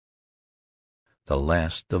The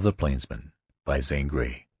Last of the Plainsmen by Zane.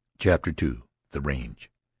 Chapter 2. The Range.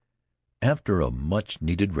 After a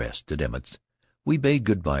much-needed rest at Emmett's, we bade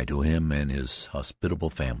good-bye to him and his hospitable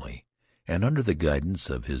family, and under the guidance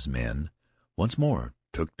of his men once more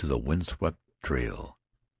took to the wind-swept trail.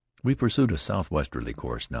 We pursued a southwesterly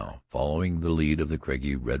course now, following the lead of the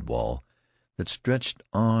craggy red wall that stretched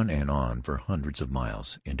on and on for hundreds of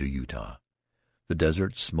miles into Utah. The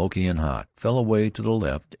desert, smoky and hot, fell away to the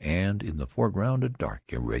left, and in the foreground a dark,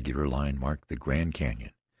 irregular line marked the Grand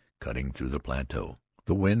Canyon, cutting through the plateau.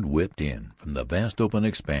 The wind whipped in from the vast open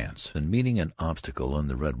expanse, and meeting an obstacle in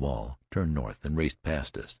the red wall, turned north and raced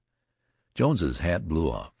past us. Jones's hat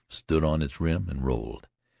blew off, stood on its rim, and rolled.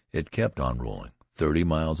 It kept on rolling, 30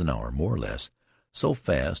 miles an hour, more or less, so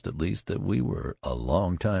fast at least that we were a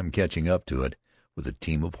long time catching up to it with a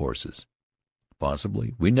team of horses.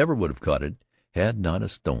 Possibly we never would have caught it had not a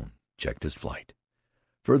stone checked its flight.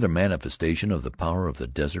 Further manifestation of the power of the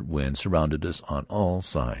desert wind surrounded us on all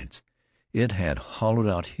sides. It had hollowed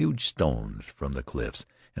out huge stones from the cliffs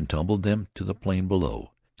and tumbled them to the plain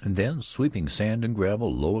below, and then, sweeping sand and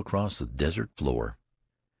gravel low across the desert floor,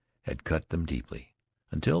 had cut them deeply,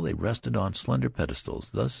 until they rested on slender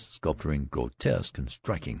pedestals, thus sculpturing grotesque and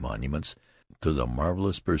striking monuments to the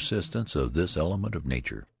marvelous persistence of this element of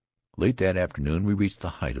nature. Late that afternoon we reached the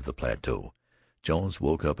height of the plateau. Jones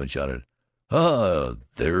woke up and shouted, "Ah,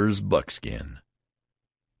 there's Buckskin!"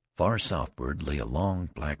 Far southward lay a long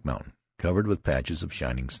black mountain, covered with patches of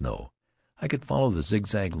shining snow. I could follow the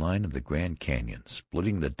zigzag line of the Grand Canyon,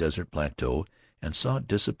 splitting the desert plateau, and saw it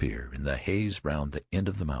disappear in the haze round the end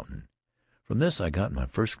of the mountain. From this I got my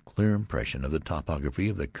first clear impression of the topography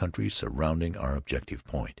of the country surrounding our objective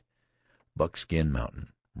point. Buckskin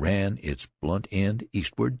Mountain ran its blunt end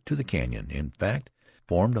eastward to the canyon, in fact,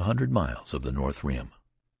 formed 100 miles of the north rim.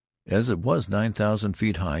 As it was 9,000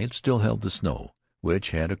 feet high, it still held the snow, which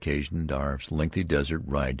had occasioned our lengthy desert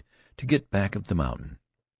ride to get back of the mountain.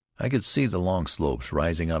 I could see the long slopes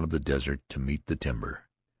rising out of the desert to meet the timber.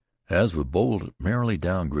 As we bowled merrily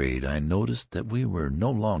down grade, I noticed that we were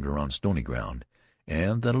no longer on stony ground,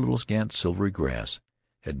 and that a little scant silvery grass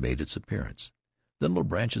had made its appearance. Then little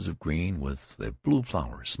branches of green with the blue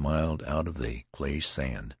flowers smiled out of the clayish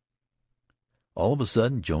sand. All of a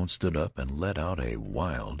sudden Jones stood up and let out a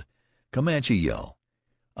wild Comanche yell.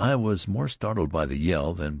 I was more startled by the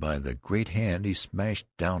yell than by the great hand he smashed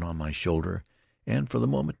down on my shoulder, and for the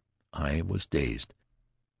moment I was dazed.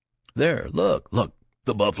 "There! Look!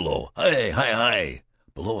 The buffalo! Hi! Hi! Hi!"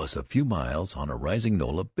 Below us, a few miles on a rising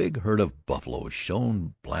knoll, a big herd of buffalo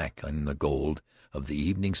shone black in the gold of the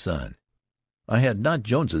evening sun. I had not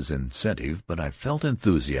Jones's incentive, but I felt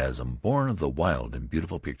enthusiasm born of the wild and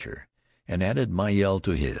beautiful picture, and added my yell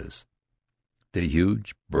to his. The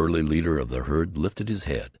huge, burly leader of the herd lifted his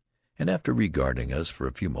head, and after regarding us for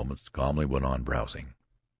a few moments, calmly went on browsing.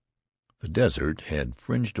 The desert had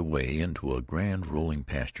fringed away into a grand rolling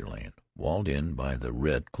pasture land, walled in by the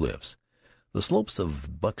red cliffs, the slopes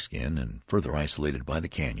of Buckskin, and further isolated by the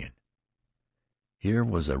canyon. Here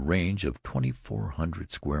was a range of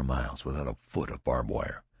 2,400 square miles without a foot of barbed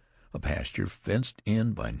wire, a pasture fenced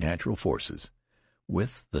in by natural forces,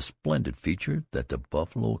 with the splendid feature that the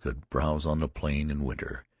buffalo could browse on the plain in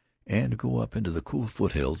winter, and go up into the cool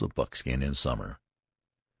foothills of Buckskin in summer.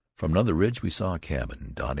 From another ridge we saw a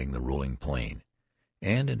cabin dotting the rolling plain,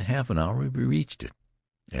 and in half an hour we reached it.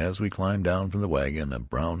 As we climbed down from the wagon, a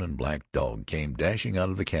brown and black dog came dashing out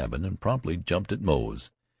of the cabin and promptly jumped at Mose.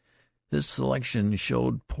 This selection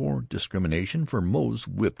showed poor discrimination, for Mose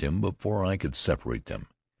whipped him before I could separate them.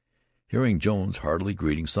 Hearing Jones heartily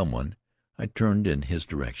greeting someone, I turned in his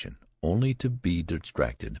direction, only to be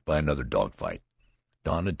distracted by another dog fight.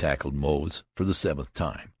 Don had tackled Mose for the 7th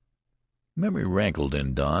time. Memory rankled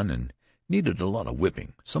in Don and needed a lot of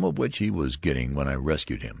whipping, some of which he was getting when I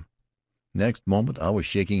rescued him. Next moment I was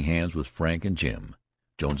shaking hands with Frank and Jim,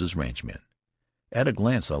 Jones's ranchmen. At a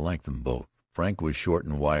glance I liked them both. Frank was short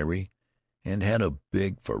and wiry, and had a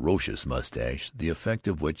big, ferocious mustache, the effect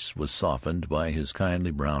of which was softened by his kindly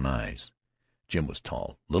brown eyes. Jim was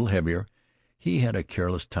tall, a little heavier. He had a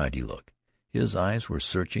careless, tidy look. His eyes were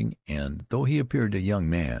searching, and though he appeared a young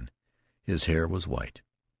man, his hair was white.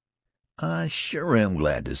 "I sure am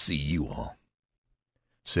glad to see you all,"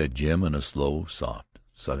 said Jim in a slow, soft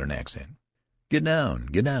Southern accent. Get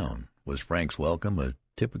down," was Frank's welcome, a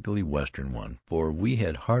typically Western one, for we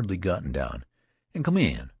had hardly gotten down. "And come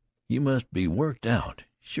in. You must be worked out.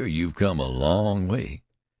 Sure you've come a long way."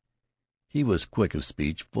 He was quick of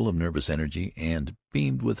speech, full of nervous energy, and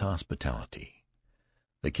beamed with hospitality.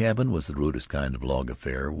 The cabin was the rudest kind of log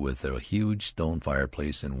affair, with a huge stone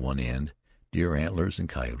fireplace in one end, deer antlers and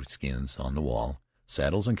coyote skins on the wall,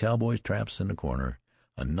 saddles and cowboys' traps in the corner,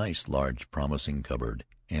 a nice large promising cupboard,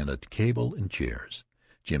 and a table and chairs.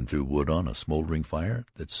 Jim threw wood on a smoldering fire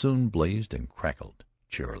that soon blazed and crackled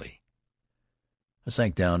cheerily. I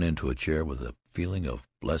sank down into a chair with a feeling of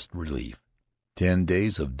blessed relief. 10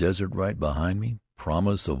 days of desert right behind me,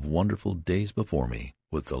 promise of wonderful days before me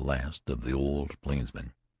with the last of the old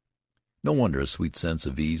plainsmen. No wonder a sweet sense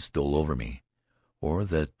of ease stole over me, or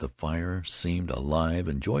that the fire seemed a live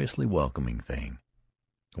and joyously welcoming thing,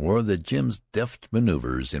 or that Jim's deft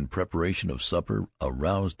maneuvers in preparation of supper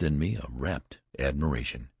aroused in me a rapt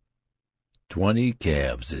admiration. 20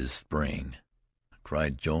 calves this spring,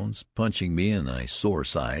 cried Jones, punching me in a sore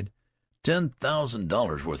side.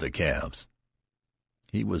 $10,000 worth of calves.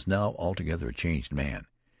 He was now altogether a changed man.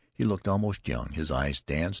 He looked almost young, his eyes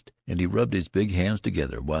danced, and he rubbed his big hands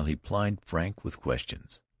together while he plied Frank with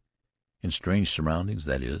questions. In strange surroundings,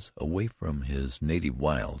 that is, away from his native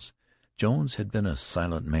wilds, Jones had been a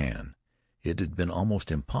silent man. It had been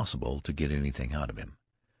almost impossible to get anything out of him.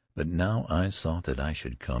 But now I saw that I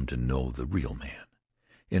should come to know the real man.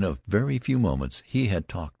 In a very few moments he had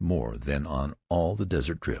talked more than on all the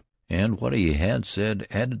desert trip, and what he had said,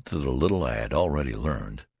 added to the little I had already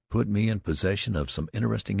learned, put me in possession of some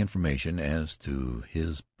interesting information as to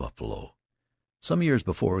his buffalo. Some years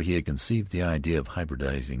before he had conceived the idea of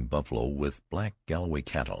hybridizing buffalo with black Galloway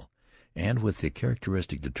cattle, and with the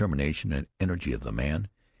characteristic determination and energy of the man,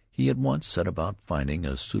 he at once set about finding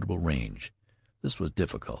a suitable range. This was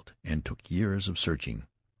difficult, and took years of searching.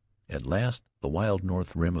 At last the wild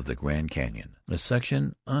north rim of the Grand Canyon, a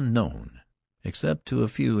section unknown except to a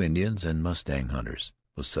few Indians and mustang hunters,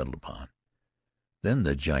 was settled upon. Then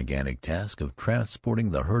the gigantic task of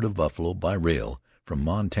transporting the herd of buffalo by rail from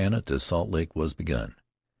Montana to Salt Lake was begun.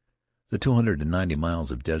 The 290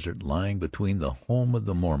 miles of desert lying between the home of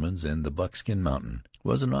the Mormons and the Buckskin Mountain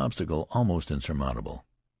was an obstacle almost insurmountable.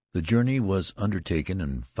 The journey was undertaken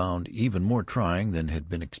and found even more trying than had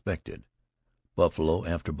been expected. Buffalo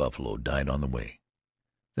after buffalo died on the way.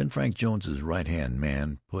 Then Frank Jones's right-hand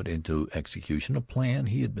man put into execution a plan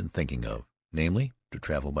he had been thinking of, namely, to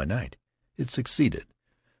travel by night. It succeeded.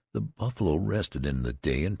 The buffalo rested in the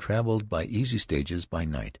day and traveled by easy stages by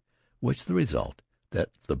night, with the result that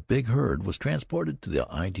the big herd was transported to the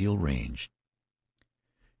ideal range.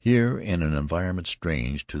 Here, in an environment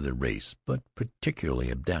strange to their race, but particularly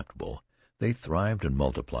adaptable, they thrived and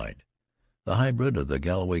multiplied. The hybrid of the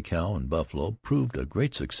Galloway cow and buffalo proved a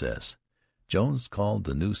great success. Jones called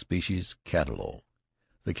the new species Catalo.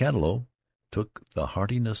 The Catalo took the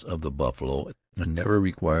heartiness of the buffalo and never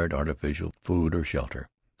required artificial food or shelter.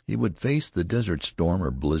 He would face the desert storm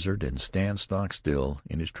or blizzard and stand stock still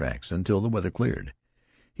in his tracks until the weather cleared.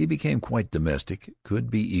 He became quite domestic,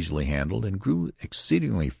 could be easily handled, and grew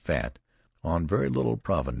exceedingly fat on very little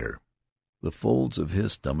provender. The folds of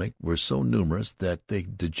his stomach were so numerous that they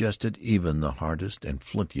digested even the hardest and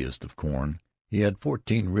flintiest of corn. He had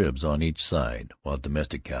 14 ribs on each side, while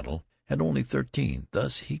domestic cattle had only 13.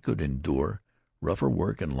 Thus he could endure rougher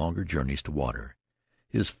work and longer journeys to water.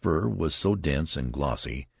 His fur was so dense and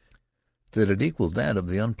glossy that it equaled that of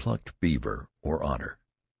the unplucked beaver or otter,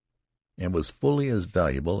 and was fully as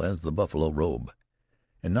valuable as the buffalo robe.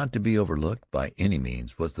 And not to be overlooked by any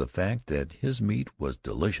means was the fact that his meat was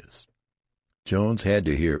delicious. Jones had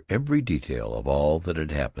to hear every detail of all that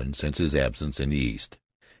had happened since his absence in the East,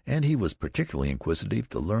 and he was particularly inquisitive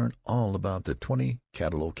to learn all about the 20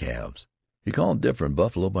 Catalo calves. He called different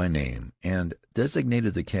buffalo by name, and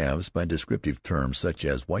designated the calves by descriptive terms such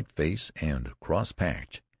as white face and cross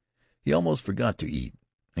patch. He almost forgot to eat,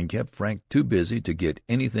 and kept Frank too busy to get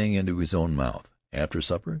anything into his own mouth. After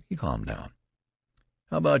supper he calmed down.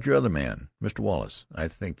 "How about your other man, Mr. Wallace, I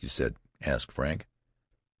think you said?" asked Frank.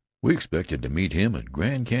 "We expected to meet him at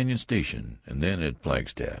Grand Canyon Station and then at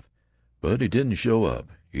Flagstaff, but he didn't show up.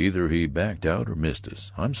 Either he backed out or missed us.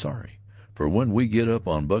 I'm sorry, for when we get up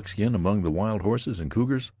on Buckskin among the wild horses and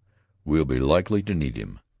cougars, we'll be likely to need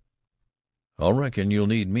him." "I reckon you'll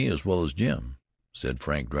need me as well as Jim," said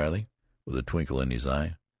Frank dryly, with a twinkle in his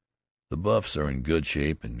eye. "The buffs are in good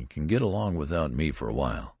shape and can get along without me for a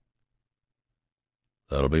while."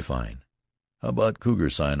 "That'll be fine. How about cougar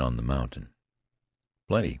sign on the mountain?"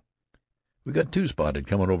 "Plenty. We got 2 spotted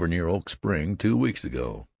coming over near Oak Spring 2 weeks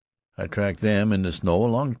ago. I tracked them in the snow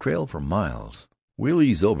along the trail for miles. We'll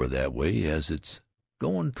ease over that way, as it's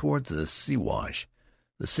going toward the Siwash.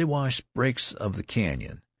 The Siwash breaks of the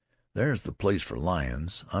canyon. There's the place for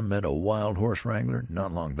lions. I met a wild horse wrangler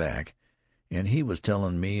not long back, and he was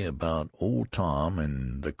telling me about Old Tom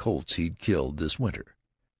and the colts he'd killed this winter.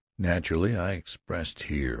 Naturally, I expressed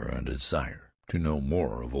here a desire to know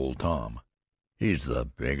more of Old Tom. He's the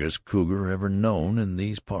biggest cougar ever known in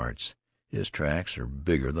these parts. His tracks are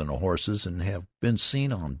bigger than a horse's and have been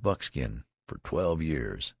seen on Buckskin for 12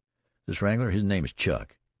 years. This wrangler, his name is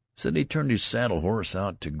Chuck, said he turned his saddle horse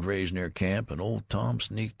out to graze near camp, and old Tom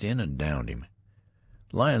sneaked in and downed him.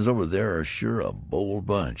 Lions over there are sure a bold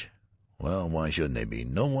bunch. Well, why shouldn't they be?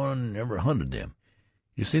 No one ever hunted them.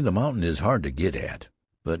 You see, the mountain is hard to get at.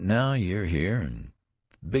 But now you're here, and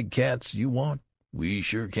the big cats you want, we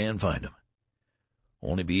sure can find 'em.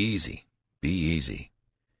 Only be easy. Be easy.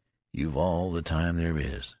 You've all the time there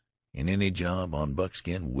is, and any job on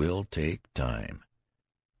Buckskin will take time.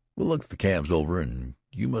 We'll look the calves over, and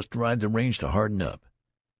you must ride the range to harden up.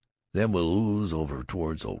 Then we'll ooze over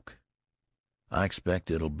towards Oak. I expect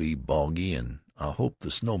it'll be boggy, and I hope the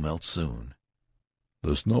snow melts soon."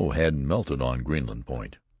 "The snow hadn't melted on Greenland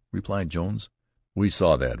Point," replied Jones. "We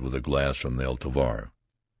saw that with a glass from the El Tovar.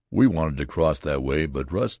 We wanted to cross that way,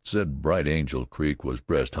 but Rust said Bright Angel Creek was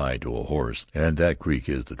breast high to a horse, and that creek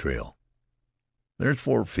is the trail." "There's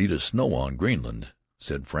 4 feet of snow on Greenland,"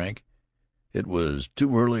 said Frank. "It was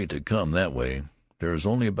too early to come that way. There's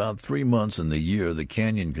only about 3 months in the year the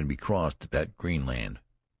canyon can be crossed at Greenland."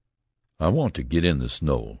 "I want to get in the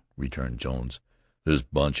snow," returned Jones. "This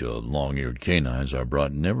bunch of long-eared canines I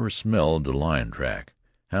brought never smelled a lion track.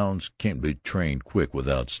 Hounds can't be trained quick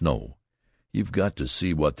without snow. You've got to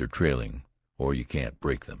see what they're trailing, or you can't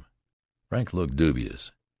break them." Frank looked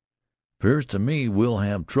dubious. "'Pears to me we'll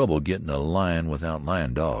have trouble getting a lion without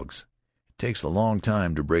lion dogs. It takes a long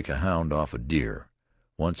time to break a hound off a deer,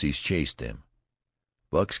 once he's chased him.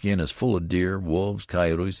 Buckskin is full of deer, wolves,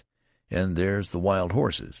 coyotes, and there's the wild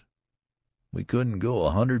horses. We couldn't go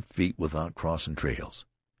 100 feet without crossing trails."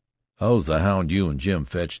 "How's the hound you and Jim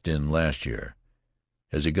fetched in last year?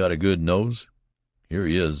 Has he got a good nose? Here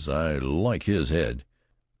he is. I like his head.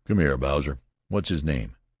 Come here, Bowser. What's his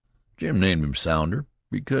name?" "Jim named him Sounder,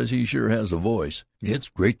 because he sure has a voice. It's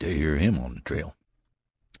great to hear him on the trail.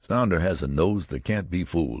 Sounder has a nose that can't be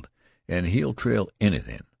fooled, and he'll trail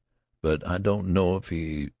anything, but I don't know if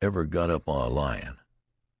he ever got up on a lion."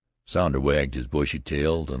 Sounder wagged his bushy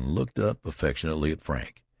tail and looked up affectionately at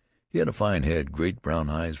Frank. He had a fine head, great brown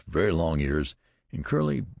eyes, very long ears, and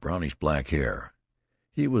curly brownish-black hair.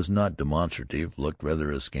 He was not demonstrative, looked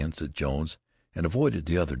rather askance at Jones, and avoided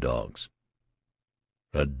the other dogs.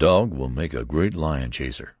 "That dog will make a great lion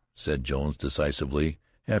chaser," said Jones decisively,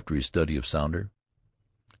 after his study of Sounder.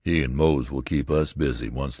 "He and Mose will keep us busy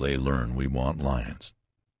once they learn we want lions."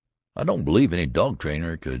 "I don't believe any dog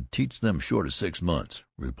trainer could teach them short of 6 months,"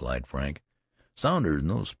 replied Frank. "Sounder's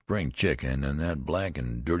no spring chicken, and that black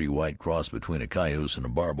and dirty white cross between a cayuse and a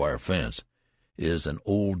barbed wire fence is an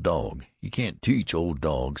old dog. You can't teach old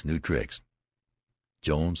dogs new tricks."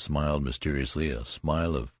 Jones smiled mysteriously, a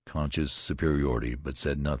smile of conscious superiority, but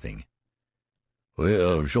said nothing.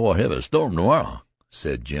 "We'll sure have a storm tomorrow,"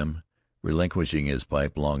 said Jim, relinquishing his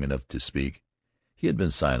pipe long enough to speak. He had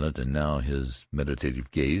been silent, and now his meditative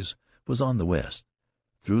gaze was on the west,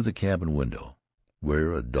 through the cabin window,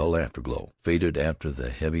 where a dull afterglow faded after the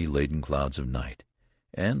heavy laden clouds of night,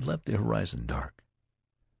 and left the horizon dark.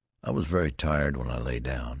 I was very tired when I lay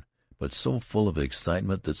down, but so full of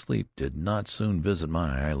excitement that sleep did not soon visit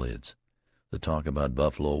my eyelids. The talk about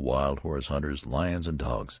buffalo, wild horse hunters, lions, and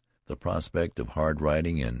dogs, the prospect of hard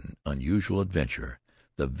riding and unusual adventure,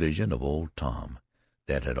 the vision of old Tom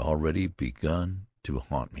that had already begun to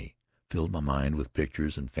haunt me, filled my mind with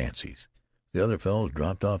pictures and fancies. The other fellows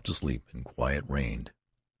dropped off to sleep, and quiet reigned.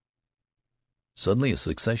 Suddenly a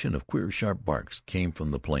succession of queer, sharp barks came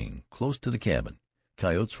from the plain, close to the cabin.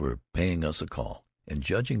 Coyotes were paying us a call, and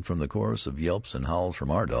judging from the chorus of yelps and howls from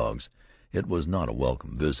our dogs, it was not a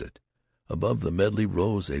welcome visit. Above the medley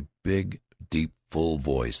rose a big, deep, full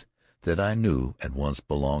voice that I knew at once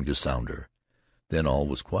belonged to Sounder. Then all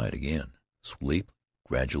was quiet again. Sleep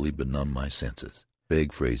gradually benumbed my senses.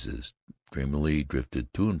 Vague phrases dreamily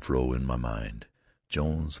drifted to and fro in my mind.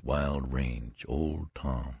 Jones, wild range, old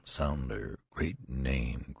Tom, Sounder, great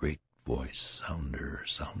name, great voice, Sounder,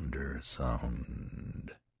 Sounder,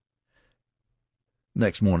 Sound.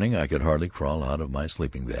 Next morning I could hardly crawl out of my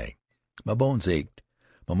sleeping bag. My bones ached,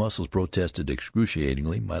 my muscles protested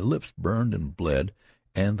excruciatingly, my lips burned and bled,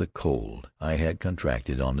 and the cold I had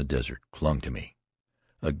contracted on the desert clung to me.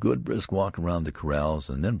 A good brisk walk around the corrals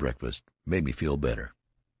and then breakfast made me feel better.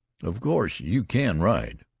 "Of course you can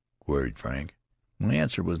ride?" queried Frank. My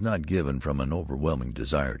answer was not given from an overwhelming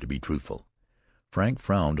desire to be truthful. Frank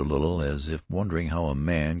frowned a little, as if wondering how a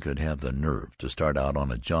man could have the nerve to start out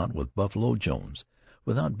on a jaunt with Buffalo Jones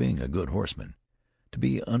without being a good horseman. To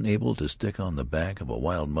be unable to stick on the back of a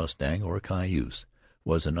wild mustang or a cayuse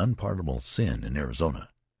was an unpardonable sin in Arizona.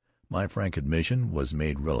 My frank admission was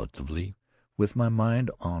made relatively with my mind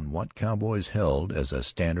on what cowboys held as a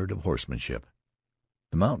standard of horsemanship.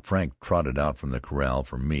 The mount Frank trotted out from the corral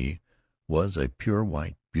for me was a pure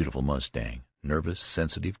white, beautiful mustang, nervous,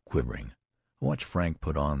 sensitive, quivering. I watched Frank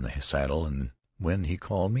put on the saddle, and when he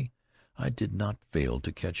called me, I did not fail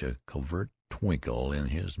to catch a covert twinkle in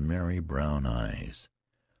his merry brown eyes.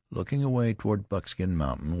 Looking away toward Buckskin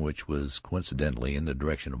Mountain, which was coincidentally in the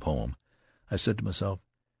direction of home, I said to myself,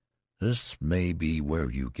 "This may be where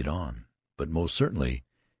you get on, but most certainly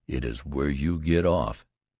it is where you get off."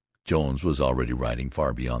 Jones was already riding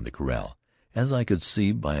far beyond the corral, as I could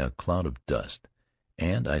see by a cloud of dust,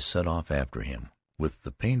 and I set off after him, with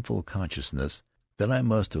the painful consciousness that I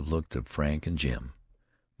must have looked to Frank and Jim,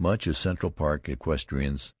 much as Central Park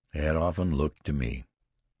equestrians had often looked to me.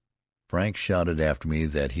 Frank shouted after me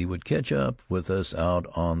that he would catch up with us out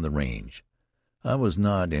on the range. I was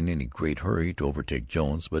not in any great hurry to overtake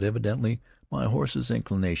Jones, but evidently my horse's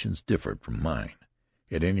inclinations differed from mine.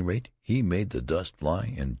 At any rate, he made the dust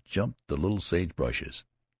fly and jumped the little sage bushes.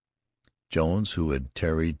 Jones, who had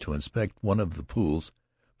tarried to inspect one of the pools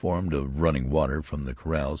formed of running water from the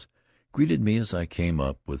corrals, greeted me as I came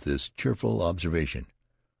up with this cheerful observation: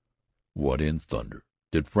 "What in thunder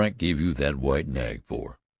did Frank give you that white nag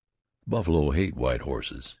for? Buffalo hate white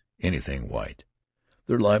horses, anything white.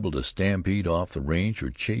 They're liable to stampede off the range or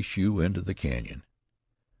chase you into the canyon."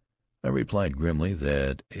 I replied grimly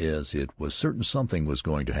that as it was certain something was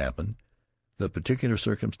going to happen, the particular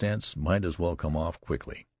circumstance might as well come off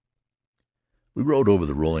quickly. We rode over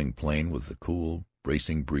the rolling plain with the cool,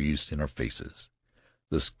 bracing breeze in our faces.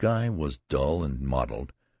 The sky was dull and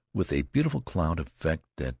mottled, with a beautiful cloud effect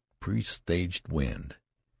that presaged wind.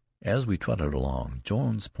 As we trotted along,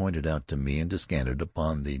 Jones pointed out to me and descanted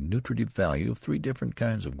upon the nutritive value of 3 different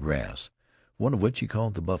kinds of grass, one of which he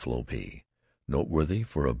called the buffalo pea, noteworthy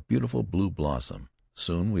for a beautiful blue blossom.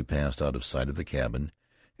 Soon we passed out of sight of the cabin,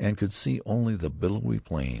 and could see only the billowy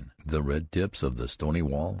plain, the red tips of the stony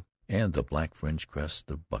wall, and the black fringed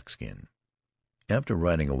crest of Buckskin. After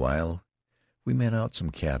riding a while, we made out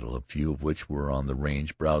some cattle, a few of which were on the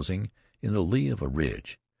range browsing in the lee of a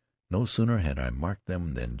ridge. No sooner had I marked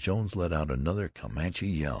them than Jones let out another Comanche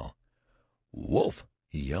yell. "Wolf!"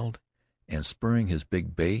 he yelled, and spurring his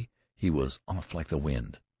big bay, he was off like the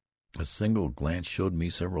wind. A single glance showed me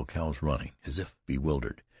several cows running, as if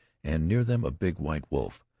bewildered, and near them a big white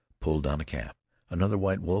wolf pulled down a calf. Another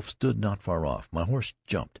white wolf stood not far off. My horse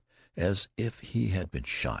jumped as if he had been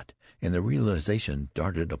shot, and the realization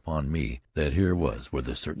darted upon me that here was where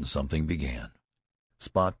the certain something began.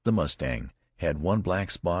 Spot, the mustang, had one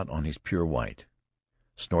black spot on his pure white,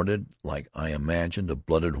 snorted like I imagined a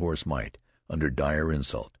blooded horse might, under dire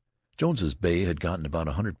insult. Jones's bay had gotten about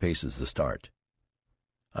 100 paces the start.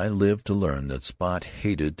 I lived to learn that Spot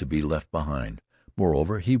hated to be left behind.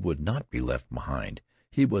 Moreover, he would not be left behind.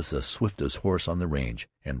 He was the swiftest horse on the range,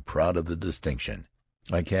 and proud of the distinction.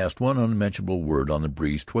 I cast one unmentionable word on the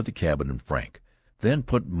breeze toward the cabin and Frank, then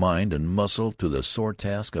put mind and muscle to the sore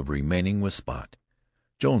task of remaining with Spot.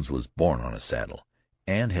 Jones was born on a saddle,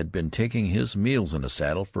 and had been taking his meals in a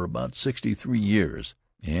saddle for about 63 years,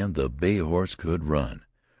 and the bay horse could run.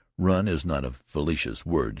 Run is not a fallacious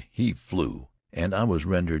word. He flew, and I was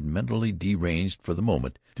rendered mentally deranged for the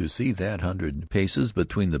moment to see that 100 paces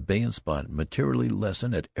between the bay and Spot materially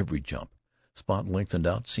lessen at every jump. Spot lengthened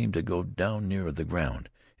out, seemed to go down near the ground,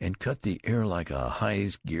 and cut the air like a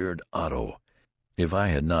high-geared auto. If I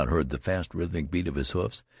had not heard the fast rhythmic beat of his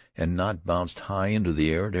hoofs, and not bounced high into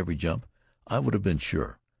the air at every jump, I would have been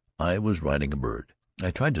sure I was riding a bird.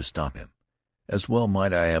 I tried to stop him. As well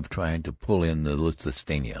might I have tried to pull in the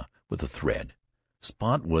Lusitania with a thread.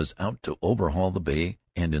 Spot was out to overhaul the bay,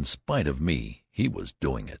 and in spite of me, he was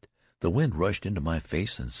doing it. The wind rushed into my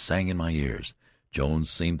face and sang in my ears.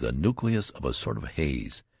 Jones seemed the nucleus of a sort of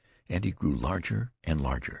haze, and he grew larger and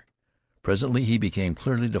larger. Presently he became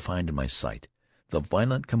clearly defined in my sight. The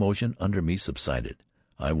violent commotion under me subsided.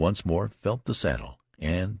 I once more felt the saddle,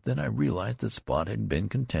 and then I realized that Spot had been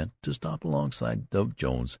content to stop alongside of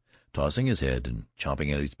Jones, tossing his head and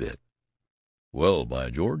chomping at his bit. "Well,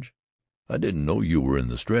 by George, I didn't know you were in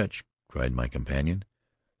the stretch," cried my companion.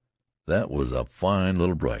 "That was a fine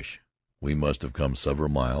little brush. We must have come several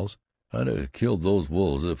miles. I'd have killed those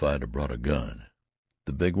wolves if I'd have brought a gun.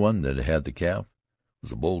 The big one that had the calf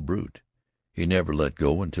was a bold brute. He never let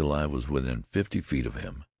go until I was within 50 feet of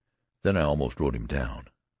him. Then I almost rode him down.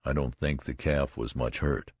 I don't think the calf was much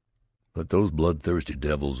hurt. But those bloodthirsty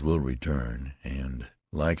devils will return, and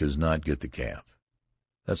like as not get the calf.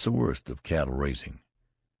 That's the worst of cattle raising.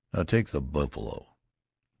 Now take the buffalo.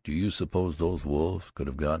 Do you suppose those wolves could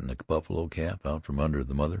have gotten the buffalo calf out from under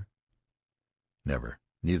the mother? Never.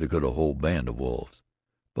 Neither could a whole band of wolves.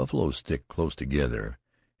 Buffaloes stick close together,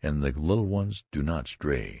 and the little ones do not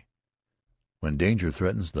stray. When danger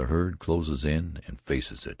threatens, the herd closes in and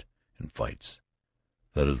faces it, and fights.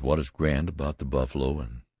 That is what is grand about the buffalo,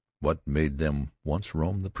 and what made them once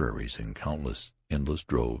roam the prairies in countless, endless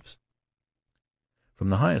droves. From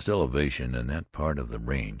the highest elevation in that part of the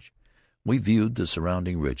range, we viewed the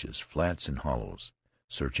surrounding ridges, flats, and hollows,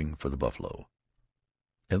 searching for the buffalo.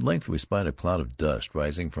 At length we spied a cloud of dust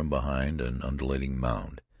rising from behind an undulating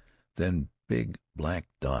mound. Then big black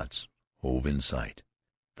dots hove in sight.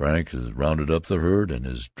 "Frank has rounded up the herd and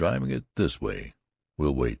is driving it this way.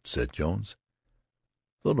 We'll wait," said Jones.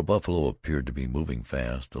 Though the buffalo appeared to be moving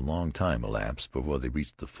fast, a long time elapsed before they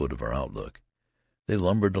reached the foot of our outlook. They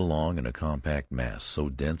lumbered along in a compact mass, so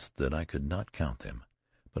dense that I could not count them,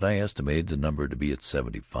 but I estimated the number to be at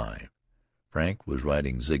 75. Frank was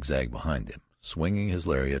riding zigzag behind them, swinging his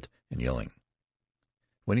lariat and yelling.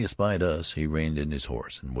 When he espied us, he reined in his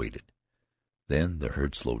horse and waited. Then the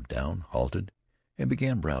herd slowed down, halted, and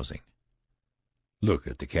began browsing. "Look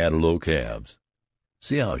at the cattle calves.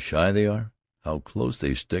 See how shy they are, how close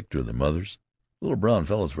they stick to their mothers." The little brown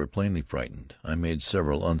fellows were plainly frightened. I made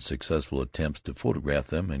several unsuccessful attempts to photograph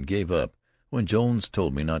them, and gave up when Jones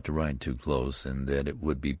told me not to ride too close, and that it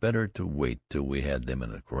would be better to wait till we had them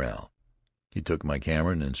in the corral. He took my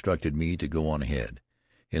camera and instructed me to go on ahead,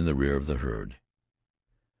 in the rear of the herd.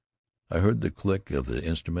 I heard the click of the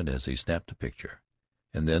instrument as he snapped a picture,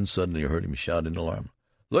 and then suddenly I heard him shout in alarm,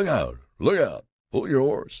 "Look out! Look out! Pull your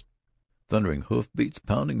horse!" Thundering hoof-beats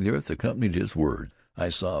pounding the earth accompanied his words. I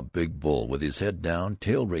saw a big bull with his head down,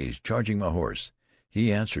 tail raised, charging my horse.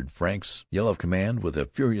 He answered Frank's yell of command with a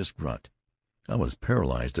furious grunt. I was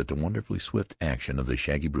paralyzed at the wonderfully swift action of the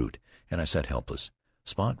shaggy brute, and I sat helpless.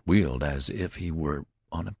 Spot wheeled as if he were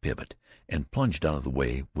on a pivot, and plunged out of the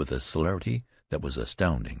way with a celerity that was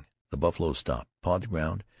astounding. The buffalo stopped, pawed the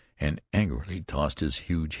ground, and angrily tossed his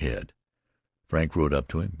huge head. Frank rode up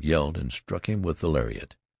to him, yelled, and struck him with the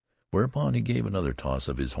lariat, whereupon he gave another toss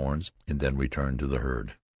of his horns, and then returned to the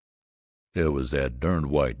herd. "It was that derned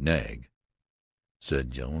white nag," said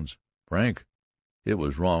Jones. "Frank, it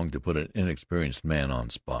was wrong to put an inexperienced man on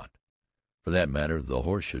Spot. For that matter, the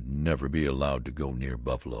horse should never be allowed to go near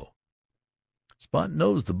buffalo." "Spot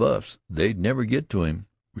knows the buffs. They'd never get to him,"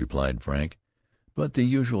 replied Frank, but the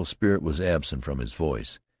usual spirit was absent from his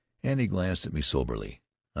voice, and he glanced at me soberly.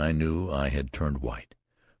 I knew I had turned white,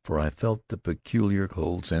 for I felt the peculiar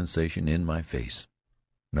cold sensation in my face.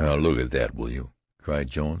 "Now look at that, will you?" cried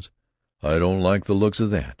Jones. "I don't like the looks of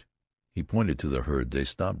that." He pointed to the herd. They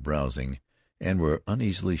stopped browsing and were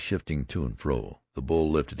uneasily shifting to and fro. The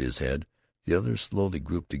bull lifted his head. The others slowly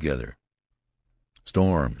grouped together.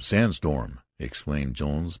 "Storm! Sandstorm!" exclaimed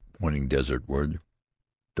Jones, pointing desertward.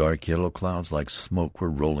 Dark yellow clouds like smoke were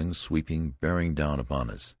rolling, sweeping, bearing down upon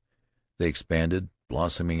us. They expanded,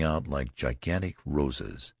 blossoming out like gigantic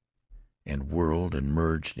roses, and whirled and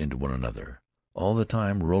merged into one another, all the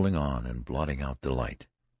time rolling on and blotting out the light.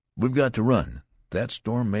 "We've got to run. That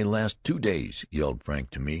storm may last 2 days," yelled Frank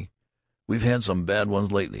to me. "We've had some bad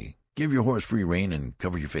ones lately. Give your horse free rein and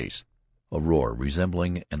cover your face." A roar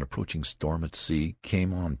resembling an approaching storm at sea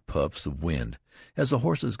came on puffs of wind as the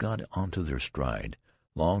horses got onto their stride.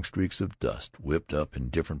 Long streaks of dust whipped up in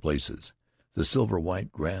different places. The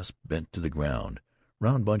silver-white grass bent to the ground.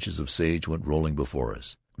 Round bunches of sage went rolling before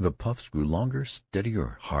us. The puffs grew longer,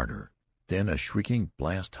 steadier, harder. Then a shrieking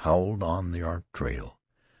blast howled on our trail,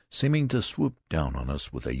 seeming to swoop down on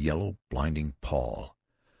us with a yellow, blinding pall.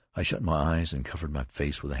 I shut my eyes and covered my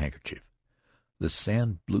face with a handkerchief. The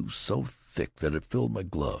sand blew so thick that it filled my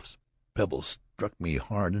gloves. Pebbles struck me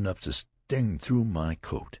hard enough to sting through my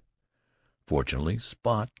coat. Fortunately,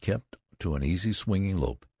 Spot kept to an easy swinging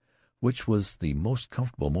lope, which was the most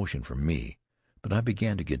comfortable motion for me, but I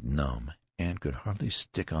began to get numb and could hardly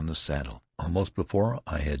stick on the saddle. Almost before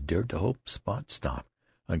I had dared to hope, Spot stopped.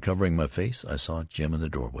 Uncovering my face, I saw Jim in the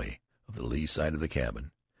doorway of the lee side of the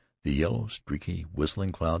cabin. The yellow, streaky,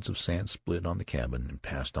 whistling clouds of sand split on the cabin and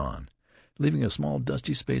passed on, leaving a small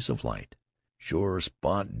dusty space of light. "Sure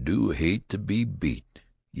Spot do hate to be beat,"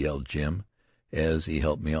 yelled Jim as he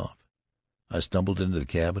helped me off. I stumbled into the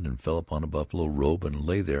cabin and fell upon a buffalo robe and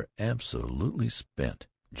lay there absolutely spent.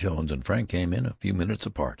 Jones and Frank came in a few minutes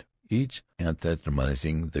apart, each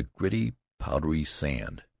anathematizing the gritty, powdery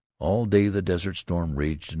sand. All day the desert storm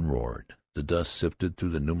raged and roared. The dust sifted through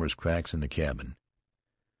the numerous cracks in the cabin,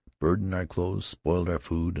 burdened our clothes, spoiled our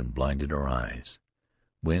food, and blinded our eyes.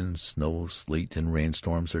 Wind, snow, sleet, and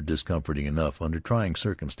rainstorms are discomforting enough under trying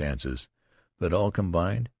circumstances, but all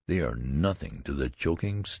combined, they are nothing to the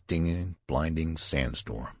choking, stinging, blinding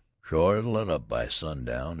sandstorm. "Sure it'll let up by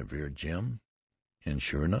sundown," averred Jim. And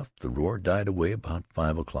sure enough, the roar died away about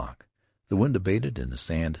 5 o'clock. The wind abated and the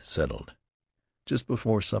sand settled. Just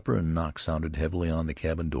before supper a knock sounded heavily on the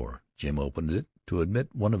cabin door. Jim opened it to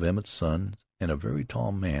admit one of Emmett's sons and a very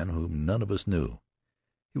tall man whom none of us knew.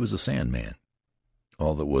 He was a sandman.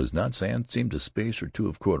 All that was not sand seemed a space or two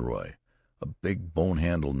of corduroy, a big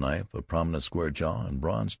bone-handled knife, a prominent square jaw, and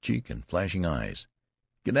bronzed cheek and flashing eyes.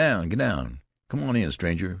 Get down, get down. Come on in,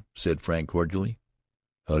 stranger," said Frank cordially.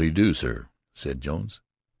 "How do you do, sir?" said Jones.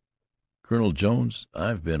 "Colonel Jones,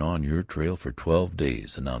 I've been on your trail for 12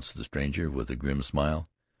 days," announced the stranger with a grim smile.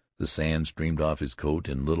 The sand streamed off his coat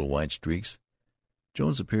in little white streaks.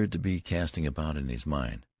 Jones appeared to be casting about in his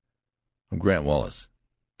mind. "I'm Grant Wallace,"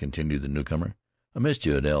 continued the newcomer. "I missed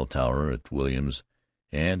you at El Tower, at Williams,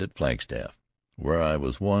 and at Flagstaff, where I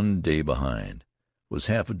was 1 day behind. Was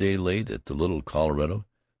half a day late at the Little Colorado.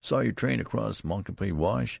 Saw your train across Moncampy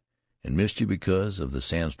Wash, and missed you because of the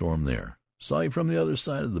sandstorm there. Saw you from the other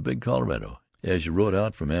side of the Big Colorado, as you rode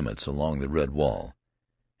out from Emmett's along the Red Wall.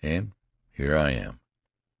 And here I am.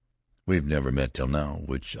 We've never met till now,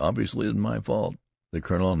 which obviously isn't my fault." The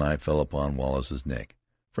colonel and I fell upon Wallace's neck.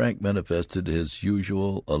 Frank manifested his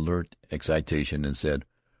usual alert excitation and said,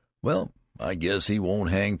 "Well, I guess he won't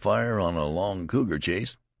hang fire on a long cougar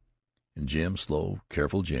chase." And Jim, slow,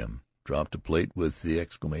 careful Jim, dropped a plate with the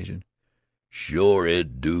exclamation, "Sure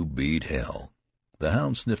it do beat hell." The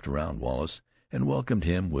hound sniffed around Wallace and welcomed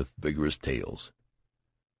him with vigorous tails.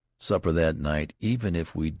 Supper that night, even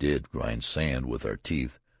if we did grind sand with our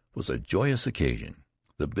teeth, was a joyous occasion.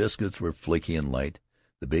 The biscuits were flaky and light,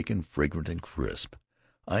 the bacon fragrant and crisp.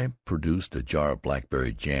 I produced a jar of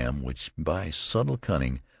blackberry jam, which by subtle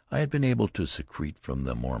cunning I had been able to secrete from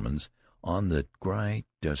the Mormons on the dry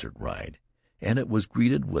desert ride, and it was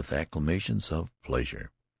greeted with acclamations of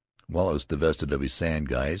pleasure. Wallace, divested of his sand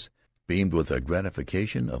guise, beamed with the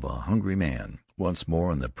gratification of a hungry man, once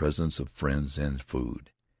more in the presence of friends and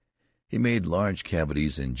food. He made large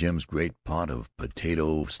cavities in Jim's great pot of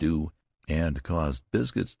potato stew, and caused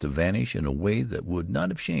biscuits to vanish in a way that would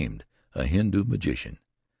not have shamed a Hindu magician.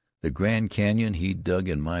 The Grand Canyon he dug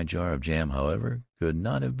in my jar of jam, however, could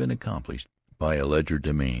not have been accomplished by a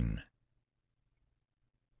legerdemain.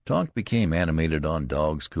 Talk became animated on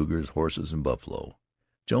dogs, cougars, horses, and buffalo.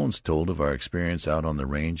 Jones told of our experience out on the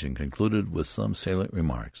range and concluded with some salient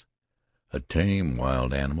remarks. "A tame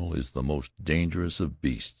wild animal is the most dangerous of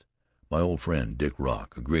beasts. My old friend Dick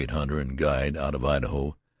Rock, a great hunter and guide out of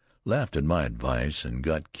Idaho, laughed at my advice and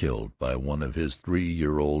got killed by one of his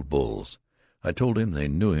 3-year-old bulls. I told him they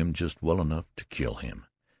knew him just well enough to kill him,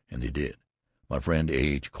 and they did. My friend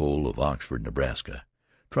A.H. Cole of Oxford, Nebraska,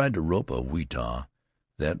 tried to rope a Weetah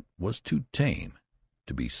that was too tame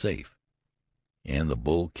to be safe, and the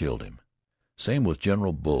bull killed him. Same with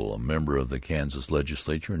General Bull, a member of the Kansas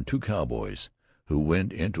legislature, and 2 cowboys who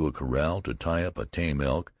went into a corral to tie up a tame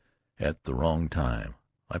elk at the wrong time.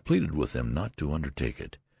 I pleaded with them not to undertake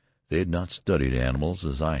it. They had not studied animals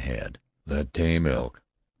as I had. That tame elk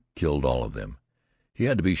killed all of them. He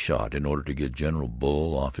had to be shot in order to get General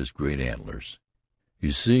Bull off his great antlers.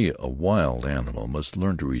 You see, a wild animal must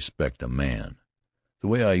learn to respect a man. The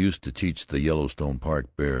way I used to teach the Yellowstone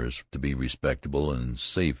Park bears to be respectable and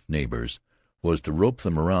safe neighbors was to rope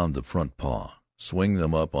them around the front paw, swing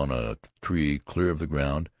them up on a tree clear of the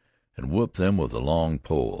ground, and whoop them with a long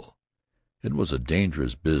pole. It was a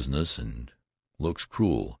dangerous business and looks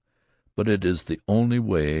cruel, but it is the only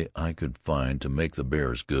way I could find to make the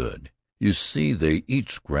bears good. You see, they eat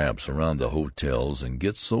scraps around the hotels and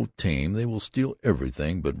get so tame they will steal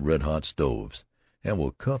everything but red-hot stoves, and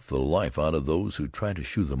will cuff the life out of those who try to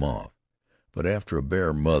shoo them off. But after a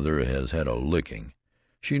bear mother has had a licking,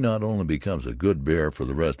 she not only becomes a good bear for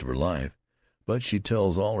the rest of her life, but she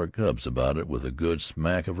tells all her cubs about it with a good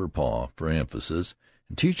smack of her paw for emphasis,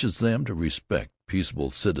 and teaches them to respect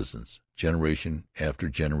peaceable citizens, generation after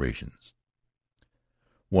generations.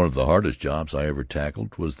 One of the hardest jobs I ever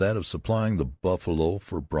tackled was that of supplying the buffalo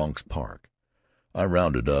for Bronx Park. I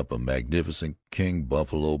rounded up a magnificent king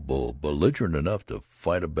buffalo bull, belligerent enough to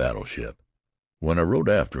fight a battleship. When I rode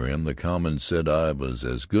after him, the cowmen said I was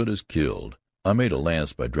as good as killed. I made a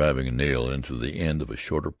lance by driving a nail into the end of a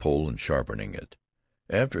shorter pole and sharpening it.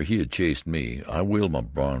 After he had chased me, I wheeled my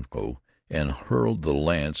bronco and hurled the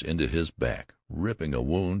lance into his back, ripping a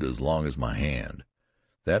wound as long as my hand.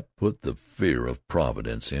 That put the fear of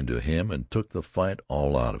Providence into him and took the fight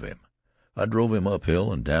all out of him. I drove him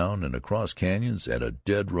uphill and down and across canyons at a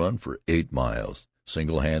dead run for 8 miles,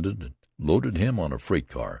 single-handed, and loaded him on a freight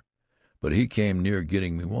car. But he came near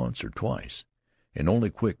getting me once or twice, and only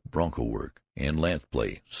quick bronco work and lance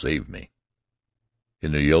play saved me.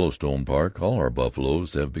 In the Yellowstone Park all our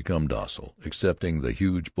buffaloes have become docile, excepting the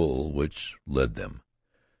huge bull which led them.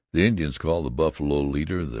 The Indians call the buffalo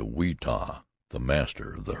leader the Weetah, the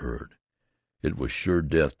master of the herd. It was sure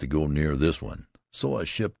death to go near this one, so I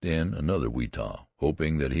shipped in another Weetah,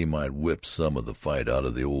 hoping that he might whip some of the fight out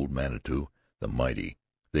of the old Manitou, the mighty.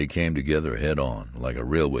 They came together head on, like a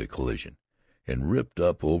railway collision, and ripped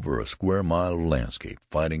up over a square mile of landscape,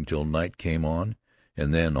 fighting till night came on,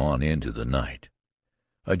 and then on into the night.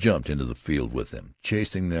 I jumped into the field with them,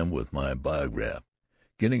 chasing them with my biograph,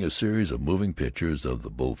 getting a series of moving pictures of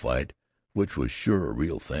the bullfight, which was sure a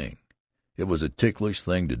real thing. It was a ticklish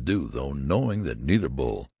thing to do, though, knowing that neither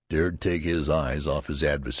bull dared take his eyes off his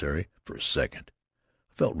adversary for a second.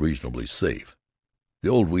 I felt reasonably safe. The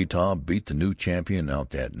old Weetah beat the new champion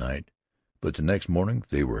out that night, but the next morning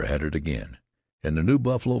they were at it again, and the new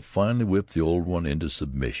buffalo finally whipped the old one into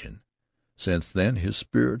submission. Since then his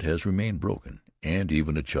spirit has remained broken, and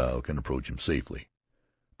even a child can approach him safely.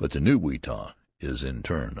 But the new Weetah is in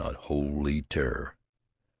turn a holy terror.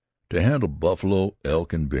 To handle buffalo,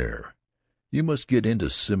 elk, and bear, you must get into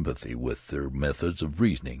sympathy with their methods of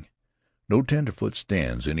reasoning. No tenderfoot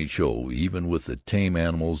stands any show, even with the tame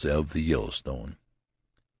animals of the Yellowstone.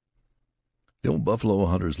 The old buffalo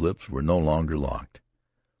hunter's lips were no longer locked.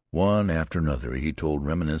 One after another he told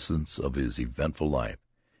reminiscences of his eventful life,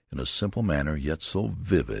 in a simple manner, yet so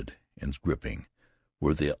vivid and gripping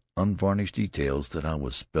were the unvarnished details that I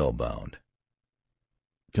was spellbound.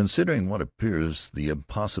 "Considering what appears the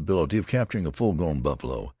impossibility of capturing a full-grown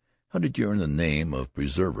buffalo, how did you earn the name of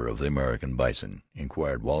preserver of the American bison?"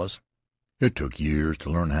 inquired Wallace. "It took years to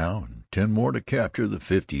learn how, and 10 more to capture the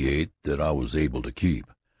 58 that I was able to keep.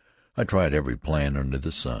 I tried every plan under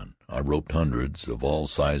the sun. I roped hundreds of all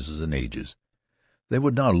sizes and ages. They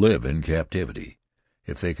would not live in captivity.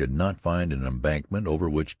 If they could not find an embankment over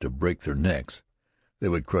which to break their necks, they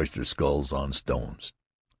would crush their skulls on stones.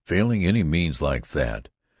 Failing any means like that,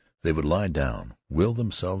 they would lie down, will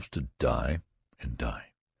themselves to die, and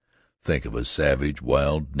die. Think of a savage,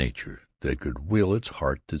 wild nature that could will its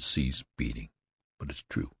heart to cease beating. But it's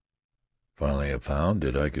true. Finally I found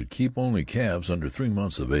that I could keep only calves under 3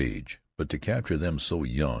 months of age, but to capture them so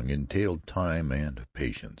young entailed time and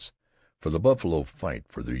patience. For the buffalo fight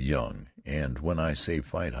for their young, and when I say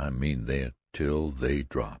fight I mean they till they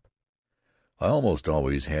drop. I almost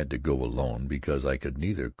always had to go alone, because I could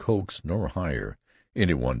neither coax nor hire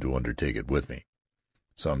anyone to undertake it with me.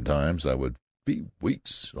 Sometimes I would be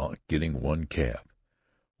weeks getting one calf.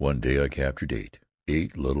 One day I captured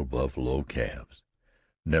 8 little buffalo calves.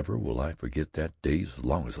 Never will I forget that day as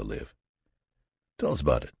long as I live. "Tell us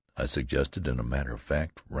about it," I suggested in a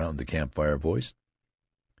matter-of-fact, round-the-campfire voice.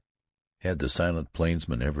 Had the silent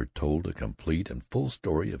plainsman ever told a complete and full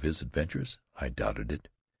story of his adventures? I doubted it.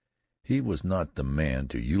 He was not the man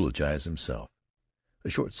to eulogize himself. A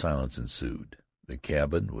short silence ensued. The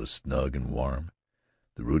cabin was snug and warm.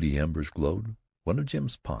 The ruddy embers glowed. One of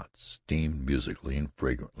Jim's pots steamed musically and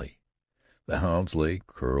fragrantly. The hounds lay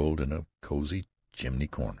curled in a cozy chimney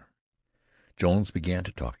corner. Jones began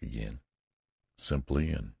to talk again,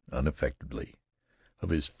 simply and unaffectedly, of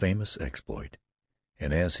his famous exploit,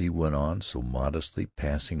 and as he went on so modestly,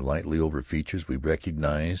 passing lightly over features we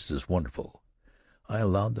recognized as wonderful, I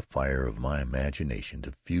allowed the fire of my imagination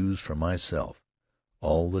to fuse for myself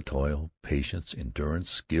all the toil, patience, endurance,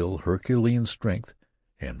 skill, Herculean strength,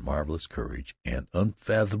 and marvelous courage, and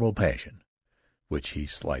unfathomable passion which he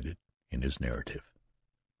slighted in his narrative.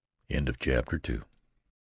 End of chapter 2.